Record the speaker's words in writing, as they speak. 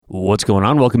What's going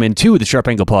on? Welcome into the Sharp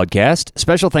Angle Podcast.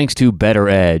 Special thanks to Better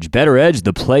Edge. Better Edge,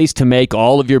 the place to make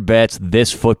all of your bets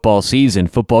this football season.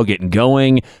 Football getting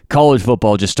going, college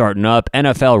football just starting up,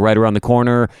 NFL right around the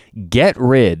corner. Get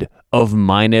rid of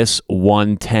minus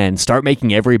 110. Start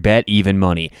making every bet even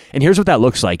money. And here's what that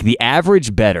looks like. The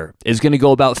average bettor is going to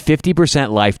go about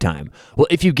 50% lifetime. Well,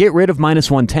 if you get rid of minus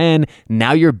 110,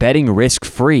 now you're betting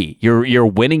risk-free. You're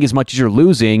winning as much as you're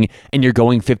losing, and you're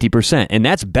going 50%. And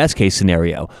that's best case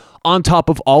scenario. On top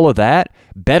of all of that,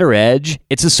 Better Edge,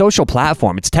 it's a social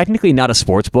platform. It's technically not a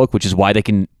sports book, which is why they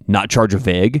can not charge a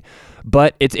vig,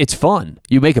 but it's fun.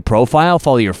 You make a profile,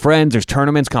 follow your friends, there's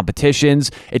tournaments,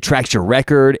 competitions, it tracks your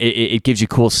record, it gives you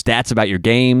cool stats about your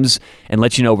games, and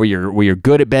lets you know where you're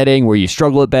good at betting, where you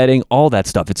struggle at betting, all that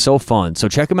stuff. It's so fun. So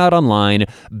check them out online,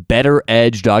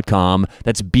 bettoredge.com.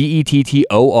 That's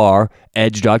BETTOR,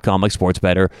 edge.com, like sports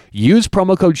better. Use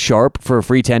promo code SHARP for a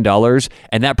free $10,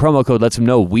 and that promo code lets them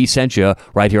know we sent you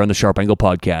right here on the Sharp Angle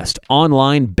Podcast.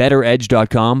 Online,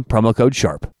 bettoredge.com, promo code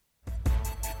SHARP.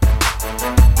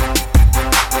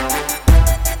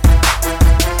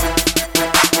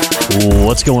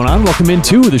 What's going on? Welcome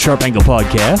into the Sharp Angle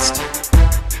Podcast.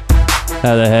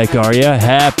 How the heck are you?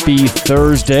 Happy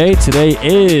Thursday. Today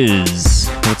is,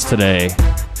 what's today?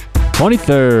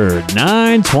 23rd,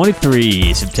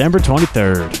 9/23, September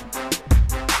 23rd.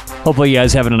 Hopefully you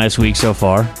guys having a nice week so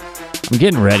far. I'm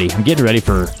getting ready.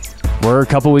 We're a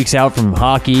couple weeks out from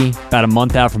hockey, about a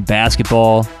month out from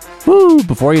basketball. Woo!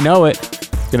 Before you know it,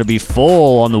 it's going to be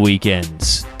full on the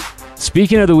weekends.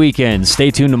 Speaking of the weekend, stay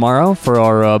tuned tomorrow for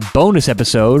our bonus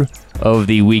episode of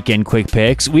the Weekend Quick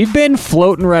Picks. We've been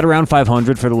floating right around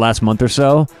 500 for the last month or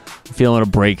so. Feeling a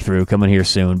breakthrough coming here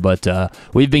soon, but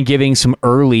we've been giving some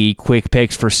early quick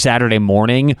picks for Saturday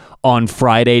morning on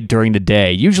Friday during the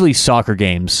day, usually soccer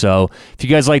games. So if you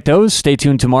guys like those, stay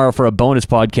tuned tomorrow for a bonus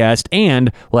podcast,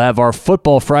 and we'll have our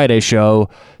Football Friday show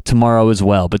tomorrow as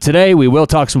well. But today we will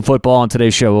talk some football on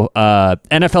today's show.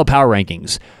 NFL Power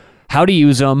Rankings, how to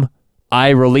use them.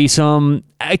 I release them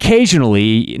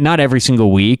occasionally, not every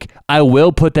single week. I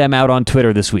will put them out on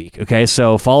Twitter this week, okay?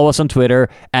 So follow us on Twitter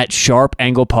at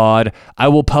SharpAnglePod. I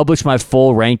will publish my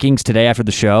full rankings today after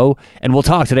the show, and we'll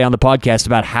talk today on the podcast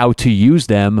about how to use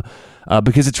them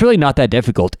because it's really not that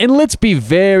difficult. And let's be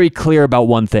very clear about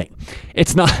one thing.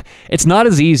 It's not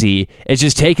as easy as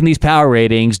just taking these power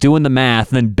ratings, doing the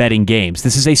math, and then betting games.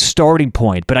 This is a starting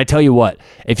point. But I tell you what,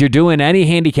 if you're doing any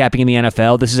handicapping in the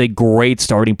NFL, this is a great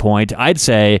starting point. I'd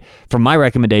say, from my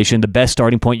recommendation, the best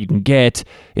starting point you can get,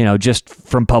 just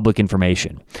from public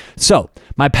information. So,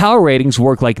 my power ratings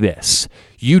work like this.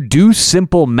 You do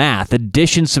simple math,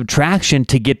 addition, subtraction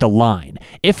to get the line.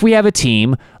 If we have a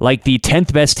team like the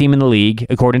 10th best team in the league,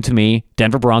 according to me,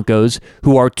 Denver Broncos,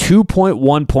 who are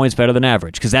 2.1 points better than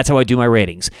average, because that's how I do my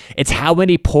ratings. It's how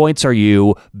many points are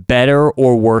you better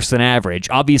or worse than average.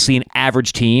 Obviously, an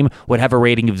average team would have a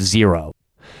rating of 0.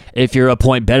 If you're a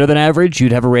point better than average,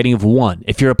 you'd have a rating of 1.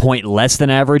 If you're a point less than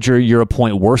average or you're a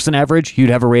point worse than average, you'd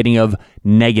have a rating of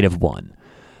 -1.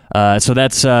 So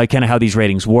that's kind of how these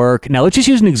ratings work. Now, let's just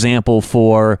use an example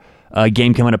for a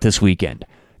game coming up this weekend.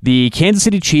 The Kansas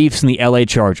City Chiefs and the LA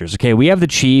Chargers. Okay, we have the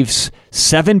Chiefs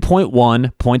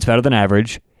 7.1 points better than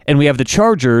average, and we have the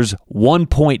Chargers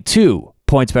 1.2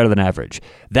 points better than average.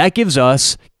 That gives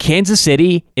us Kansas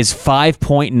City is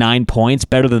 5.9 points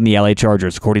better than the LA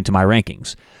Chargers, according to my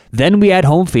rankings. Then we add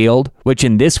home field, which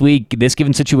in this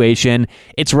given situation,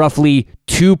 it's roughly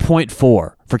 2.4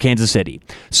 for Kansas City.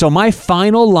 So my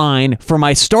final line for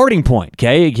my starting point,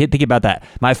 okay, think about that.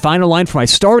 My final line for my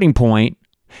starting point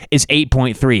is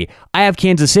 8.3. I have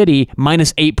Kansas City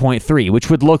minus 8.3, which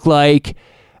would look like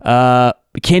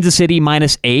Kansas City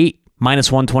minus 8,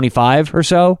 minus 125 or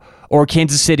so, or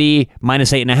Kansas City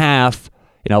minus 8.5,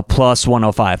 plus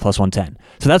 105, plus 110.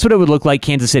 So that's what it would look like,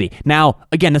 Kansas City. Now,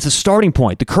 again, that's a starting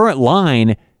point. The current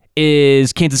line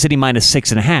is Kansas City minus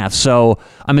 6.5. So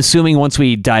I'm assuming once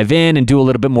we dive in and do a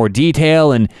little bit more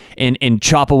detail and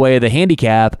chop away the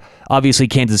handicap, obviously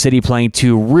Kansas City playing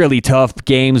 2 really tough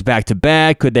games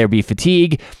back-to-back. Could there be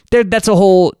fatigue? That's a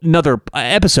whole nother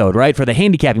episode, right, for the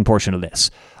handicapping portion of this.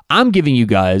 I'm giving you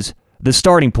guys the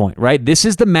starting point, right? This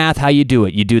is the math, how you do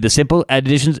it. You do the simple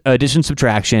addition,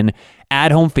 subtraction,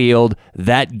 add home field.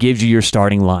 That gives you your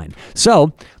starting line.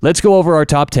 So let's go over our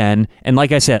top 10. And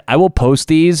like I said, I will post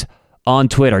these on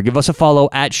Twitter. Give us a follow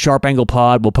at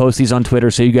SharpAnglePod. We'll post these on Twitter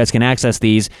so you guys can access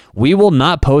these. We will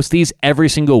not post these every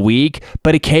single week,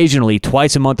 but occasionally,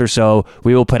 twice a month or so,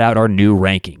 we will put out our new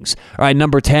rankings. All right,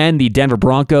 number 10, the Denver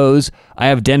Broncos. I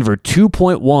have Denver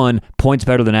 2.1 points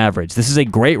better than average. This is a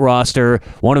great roster,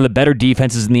 one of the better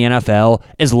defenses in the NFL.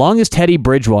 As long as Teddy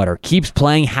Bridgewater keeps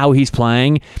playing how he's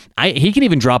playing, he can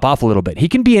even drop off a little bit. He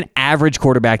can be an average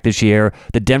quarterback this year.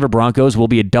 The Denver Broncos will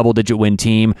be a double-digit win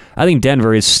team. I think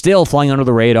Denver is still flying under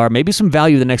the radar, maybe some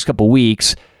value the next couple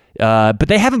weeks. But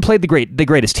they haven't played the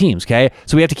greatest teams, okay?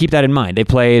 So we have to keep that in mind. They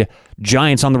played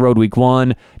Giants on the road week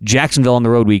 1, Jacksonville on the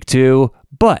road week 2,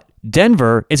 but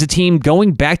Denver is a team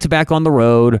going back-to-back on the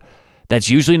road.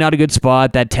 That's usually not a good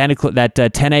spot, that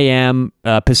 10 a.m.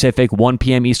 Pacific, 1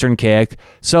 p.m. Eastern kick.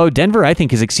 So Denver, I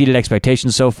think, has exceeded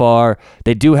expectations so far.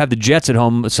 They do have the Jets at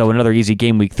home, so another easy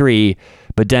game week 3,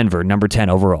 but Denver, number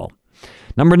 10 overall.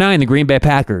 Number 9, the Green Bay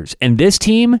Packers. And this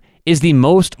team is the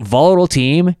most volatile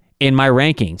team in my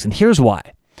rankings, and here's why.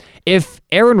 If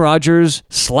Aaron Rodgers /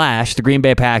 the Green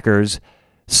Bay Packers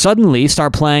suddenly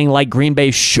start playing like Green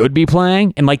Bay should be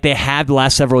playing and like they have the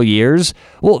last several years,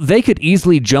 well, they could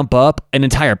easily jump up an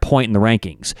entire point in the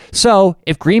rankings. So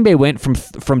if Green Bay went from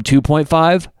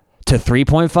 2.5 to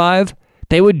 3.5,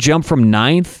 they would jump from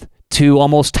 9th to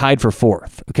almost tied for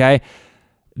 4th, okay?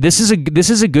 This is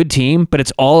a good team, but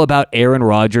it's all about Aaron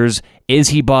Rodgers. Is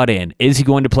he bought in? Is he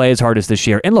going to play his hardest this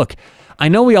year? And look, I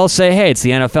know we all say, hey, it's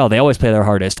the NFL. They always play their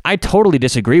hardest. I totally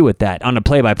disagree with that on a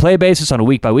play-by-play basis, on a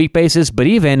week-by-week basis, but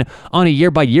even on a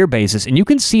year-by-year basis. And you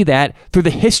can see that through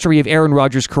the history of Aaron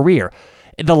Rodgers' career.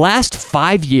 The last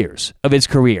 5 years of his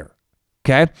career,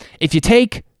 okay? If you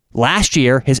take last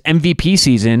year, his MVP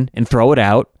season, and throw it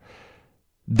out,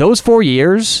 those 4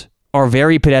 years are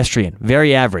very pedestrian,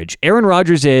 very average. Aaron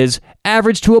Rodgers is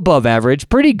average to above average,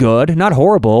 pretty good, not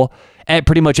horrible, at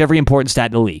pretty much every important stat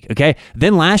in the league, okay?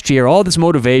 Then last year, all this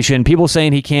motivation, people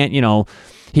saying he can't,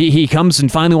 he comes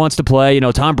and finally wants to play.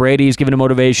 Tom Brady's giving him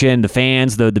motivation, the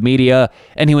fans, the media,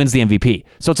 and he wins the MVP.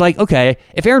 So it's like, okay,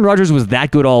 if Aaron Rodgers was that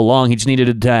good all along, he just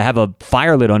needed to have a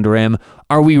fire lit under him.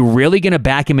 Are we really going to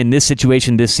back him in this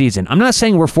situation this season? I'm not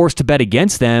saying we're forced to bet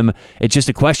against them. It's just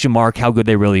a question mark how good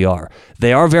they really are.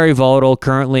 They are very volatile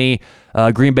currently.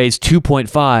 Green Bay's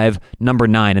 2.5, number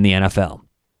 9 in the NFL.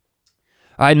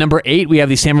 All right, number 8, we have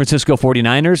the San Francisco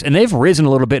 49ers, and they've risen a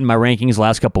little bit in my rankings the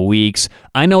last couple weeks.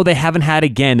 I know they haven't had,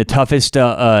 again, the toughest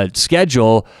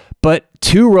schedule, but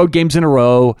 2 road games in a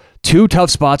row, 2 tough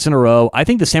spots in a row. I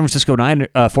think the San Francisco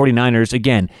 49ers,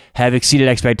 again, have exceeded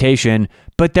expectation,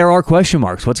 but there are question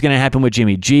marks. What's going to happen with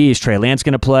Jimmy G? Is Trey Lance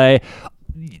going to play?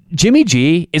 Jimmy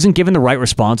G isn't given the right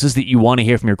responses that you want to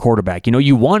hear from your quarterback.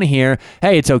 You want to hear,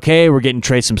 hey, it's okay, we're getting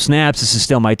Trey some snaps, this is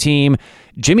still my team.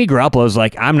 Jimmy Garoppolo's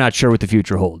like, I'm not sure what the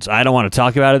future holds. I don't want to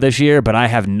talk about it this year, but I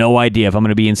have no idea if I'm going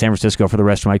to be in San Francisco for the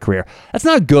rest of my career. That's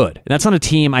not good. And that's not a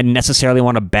team I necessarily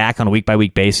want to back on a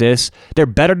week-by-week basis. They're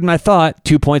better than I thought,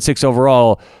 2.6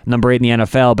 overall, number 8 in the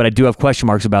NFL, but I do have question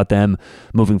marks about them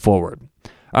moving forward.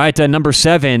 All right, number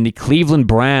 7, the Cleveland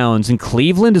Browns. And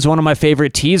Cleveland is one of my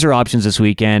favorite teaser options this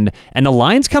weekend. And the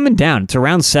line's coming down. It's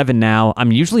around 7 now.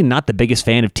 I'm usually not the biggest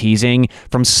fan of teasing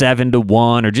from 7 to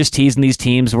 1 or just teasing these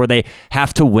teams where they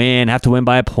have to win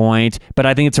by a point. But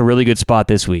I think it's a really good spot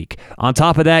this week. On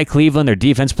top of that, Cleveland, their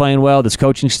defense playing well, this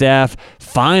coaching staff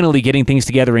finally getting things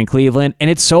together in Cleveland. And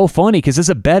it's so funny because as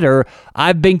a bettor,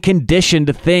 I've been conditioned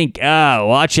to think,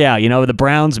 watch out. The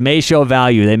Browns may show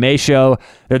value. They may show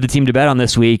they're the team to bet on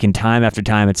this week, and time after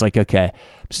time, it's like, okay,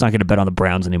 I'm just not going to bet on the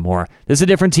Browns anymore. This is a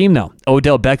different team, though.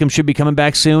 Odell Beckham should be coming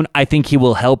back soon. I think he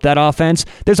will help that offense.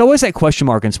 There's always that question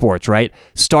mark in sports, right?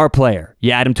 Star player,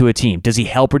 you add him to a team. Does he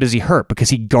help or does he hurt? Because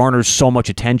he garners so much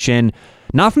attention,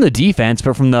 not from the defense,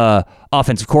 but from the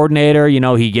offensive coordinator.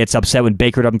 He gets upset when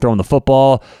Baker doesn't throw him the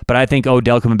football, but I think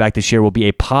Odell coming back this year will be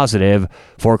a positive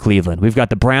for Cleveland. We've got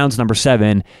the Browns, number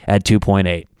 7, at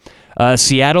 2.8.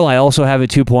 Seattle, I also have a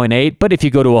 2.8, but if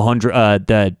you go to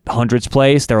the hundreds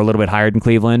place, they're a little bit higher than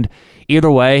Cleveland.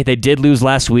 Either way, they did lose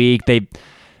last week. They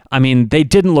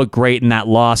didn't look great in that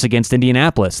loss against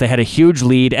Indianapolis. They had a huge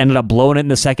lead, ended up blowing it in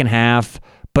the second half,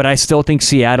 but I still think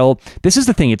Seattle, this is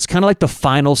the thing, it's kind of like the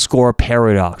final score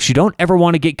paradox. You don't ever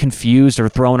want to get confused or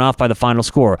thrown off by the final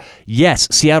score. Yes,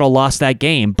 Seattle lost that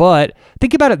game, but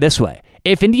think about it this way.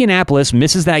 If Indianapolis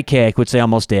misses that kick, which they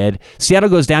almost did, Seattle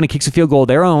goes down and kicks a field goal of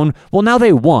their own, well, now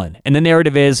they won. And the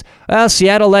narrative is, well,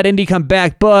 Seattle let Indy come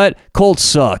back, but Colts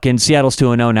suck, and Seattle's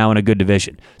 2-0 now in a good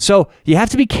division. So you have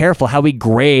to be careful how we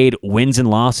grade wins and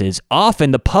losses.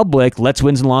 Often the public lets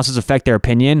wins and losses affect their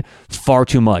opinion far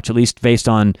too much, at least based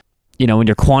on, when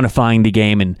you're quantifying the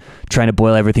game and trying to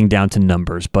boil everything down to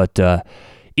numbers. But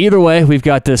either way, we've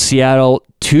got the Seattle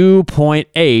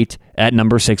 2.8 at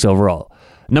number 6 overall.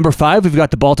 Number 5, we've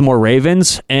got the Baltimore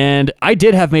Ravens, and I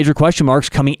did have major question marks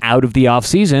coming out of the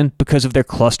offseason because of their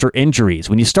cluster injuries.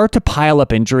 When you start to pile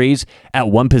up injuries at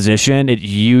one position, it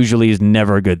usually is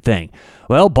never a good thing.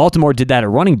 Well, Baltimore did that at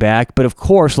running back, but of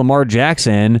course, Lamar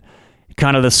Jackson,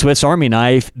 kind of the Swiss Army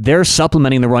knife, they're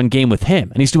supplementing the run game with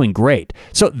him, and he's doing great.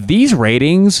 So these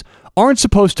ratings aren't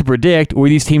supposed to predict where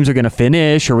these teams are going to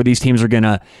finish or where these teams are going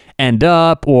to end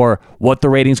up or what the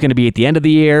rating's going to be at the end of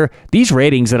the year. These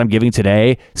ratings that I'm giving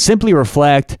today simply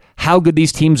reflect how good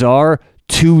these teams are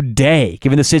today,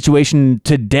 given the situation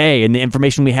today and the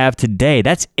information we have today.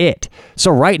 That's it.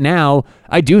 So right now,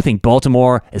 I do think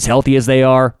Baltimore, as healthy as they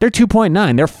are, they're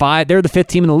 2.9. They're the 5th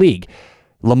team in the league.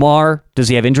 Lamar, does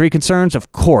he have injury concerns?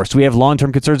 Of course. Do we have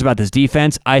long-term concerns about this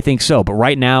defense? I think so. But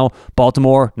right now,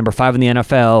 Baltimore, number 5 in the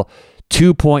NFL,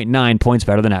 2.9 points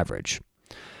better than average.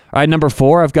 All right, number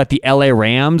 4, I've got the LA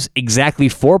Rams, exactly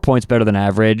 4 points better than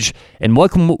average. And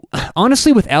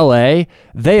honestly, with LA,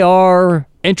 they are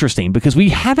interesting because we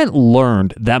haven't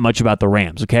learned that much about the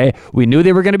Rams, okay? We knew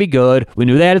they were going to be good. We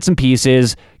knew they added some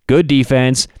pieces, good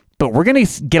defense. But we're going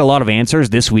to get a lot of answers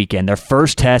this weekend. Their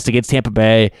first test against Tampa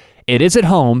Bay. It is at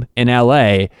home in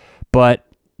LA, but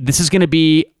this is going to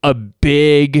be a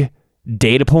big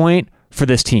data point for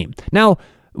this team. Now,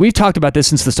 we've talked about this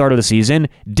since the start of the season.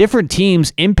 Different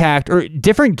games impact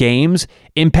different teams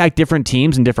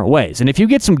in different ways. And if you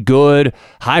get some good,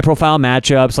 high-profile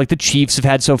matchups like the Chiefs have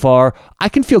had so far, I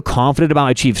can feel confident about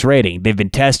my Chiefs rating. They've been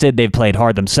tested. They've played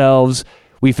hard themselves.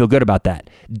 We feel good about that.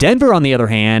 Denver, on the other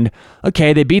hand,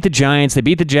 okay, they beat the Giants. They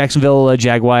beat the Jacksonville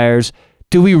Jaguars.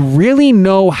 Do we really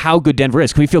know how good Denver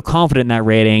is? Can we feel confident in that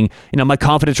rating? My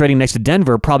confidence rating next to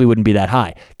Denver probably wouldn't be that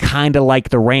high. Kind of like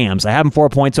the Rams. I have them 4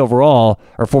 points overall,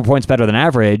 or 4 points better than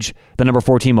average, the number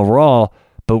 4 team overall,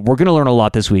 but we're going to learn a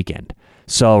lot this weekend.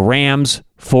 So Rams,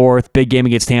 4th, big game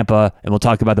against Tampa, and we'll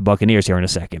talk about the Buccaneers here in a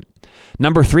second.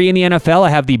 Number 3 in the NFL, I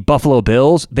have the Buffalo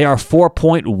Bills. They are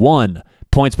 4.1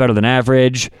 points better than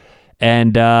average,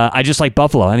 and I just like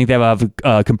Buffalo. I think they have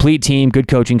a complete team, good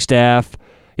coaching staff.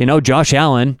 Josh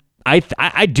Allen,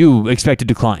 I do expect a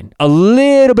decline. A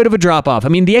little bit of a drop-off. I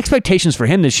mean, the expectations for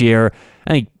him this year,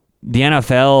 I think the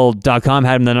NFL.com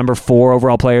had him the number 4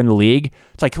 overall player in the league.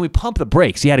 It's like, can we pump the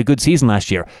brakes? He had a good season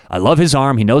last year. I love his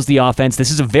arm. He knows the offense.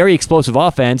 This is a very explosive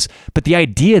offense, but the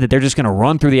idea that they're just going to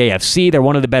run through the AFC, they're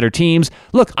one of the better teams.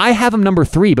 Look, I have him number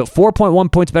 3, but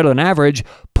 4.1 points better than average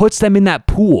puts them in that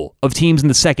pool of teams in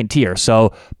the second tier.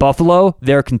 So Buffalo,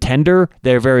 they're a contender.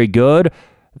 They're very good.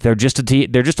 They're just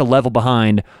a level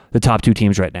behind the top 2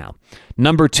 teams right now.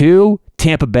 Number 2,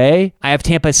 Tampa Bay. I have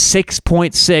Tampa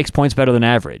 6.6 points better than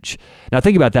average. Now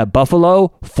think about that.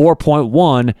 Buffalo,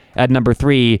 4.1 at number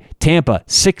 3. Tampa,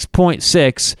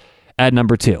 6.6 at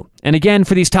number 2. And again,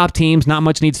 for these top teams, not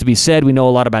much needs to be said. We know a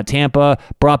lot about Tampa,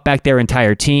 brought back their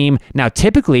entire team. Now,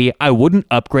 typically, I wouldn't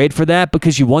upgrade for that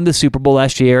because you won the Super Bowl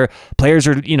last year. Players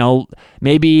are,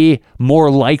 maybe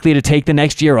more likely to take the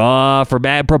next year off or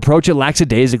approach it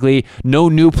lackadaisically. No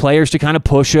new players to kind of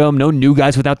push them, no new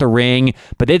guys without the ring.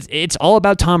 But it's all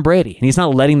about Tom Brady, and he's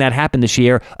not letting that happen this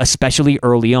year, especially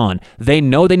early on. They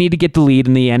know they need to get the lead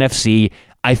in the NFC.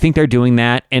 I think they're doing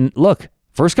that. And look,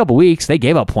 first couple weeks, they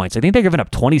gave up points. I think they're giving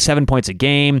up 27 points a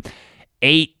game,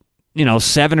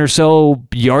 7 or so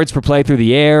yards per play through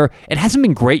the air. It hasn't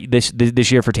been great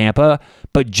this year for Tampa,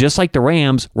 but just like the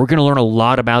Rams, we're going to learn a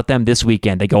lot about them this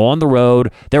weekend. They go on the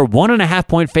road. They're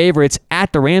 1.5-point favorites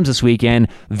at the Rams this weekend.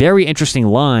 Very interesting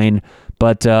line,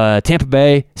 but Tampa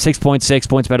Bay, 6.6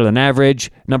 points better than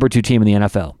average, number 2 team in the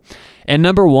NFL. And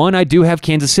number 1, I do have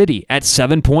Kansas City at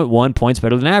 7.1 points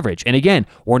better than average. And again,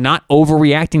 we're not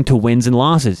overreacting to wins and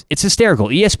losses. It's hysterical.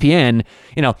 ESPN,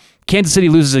 Kansas City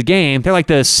loses a game. They're like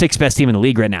the 6th best team in the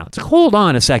league right now. It's like, hold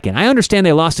on a second. I understand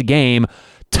they lost a game,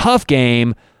 tough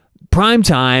game, prime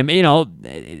time.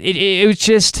 It was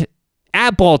just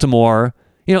at Baltimore.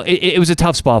 It was a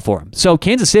tough spot for them. So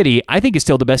Kansas City, I think, is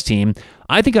still the best team.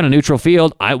 I think on a neutral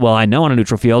field, I know on a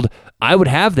neutral field, I would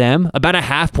have them about a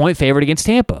 0.5-point favorite against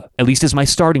Tampa, at least as my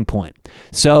starting point.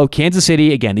 So Kansas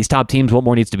City, again, these top teams, what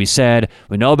more needs to be said?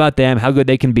 We know about them, how good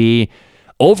they can be.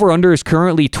 Over-under is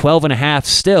currently 12.5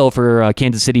 still for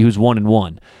Kansas City, who's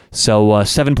 1-1. So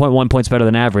 7.1 points better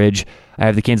than average. I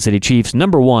have the Kansas City Chiefs,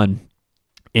 number 1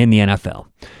 in the NFL.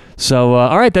 So,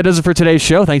 all right, that does it for today's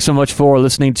show. Thanks so much for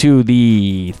listening to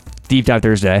the Deep Dive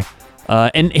Thursday.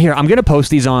 And here, I'm going to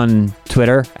post these on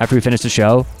Twitter after we finish the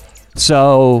show.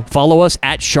 So follow us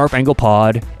at Sharp Angle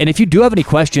Pod. And if you do have any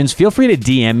questions, feel free to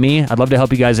DM me. I'd love to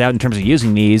help you guys out in terms of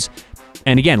using these.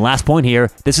 And again, last point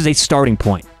here, this is a starting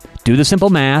point. Do the simple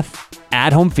math,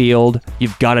 add home field.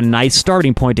 You've got a nice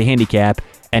starting point to handicap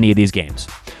any of these games.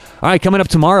 All right, coming up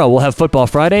tomorrow, we'll have Football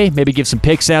Friday. Maybe give some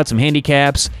picks out, some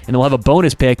handicaps, and then we'll have a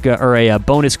bonus pick or a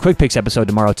bonus quick picks episode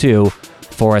tomorrow too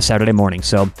for a Saturday morning.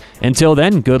 So until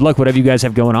then, good luck whatever you guys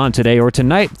have going on today or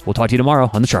tonight. We'll talk to you tomorrow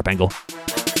on The Sharp Angle.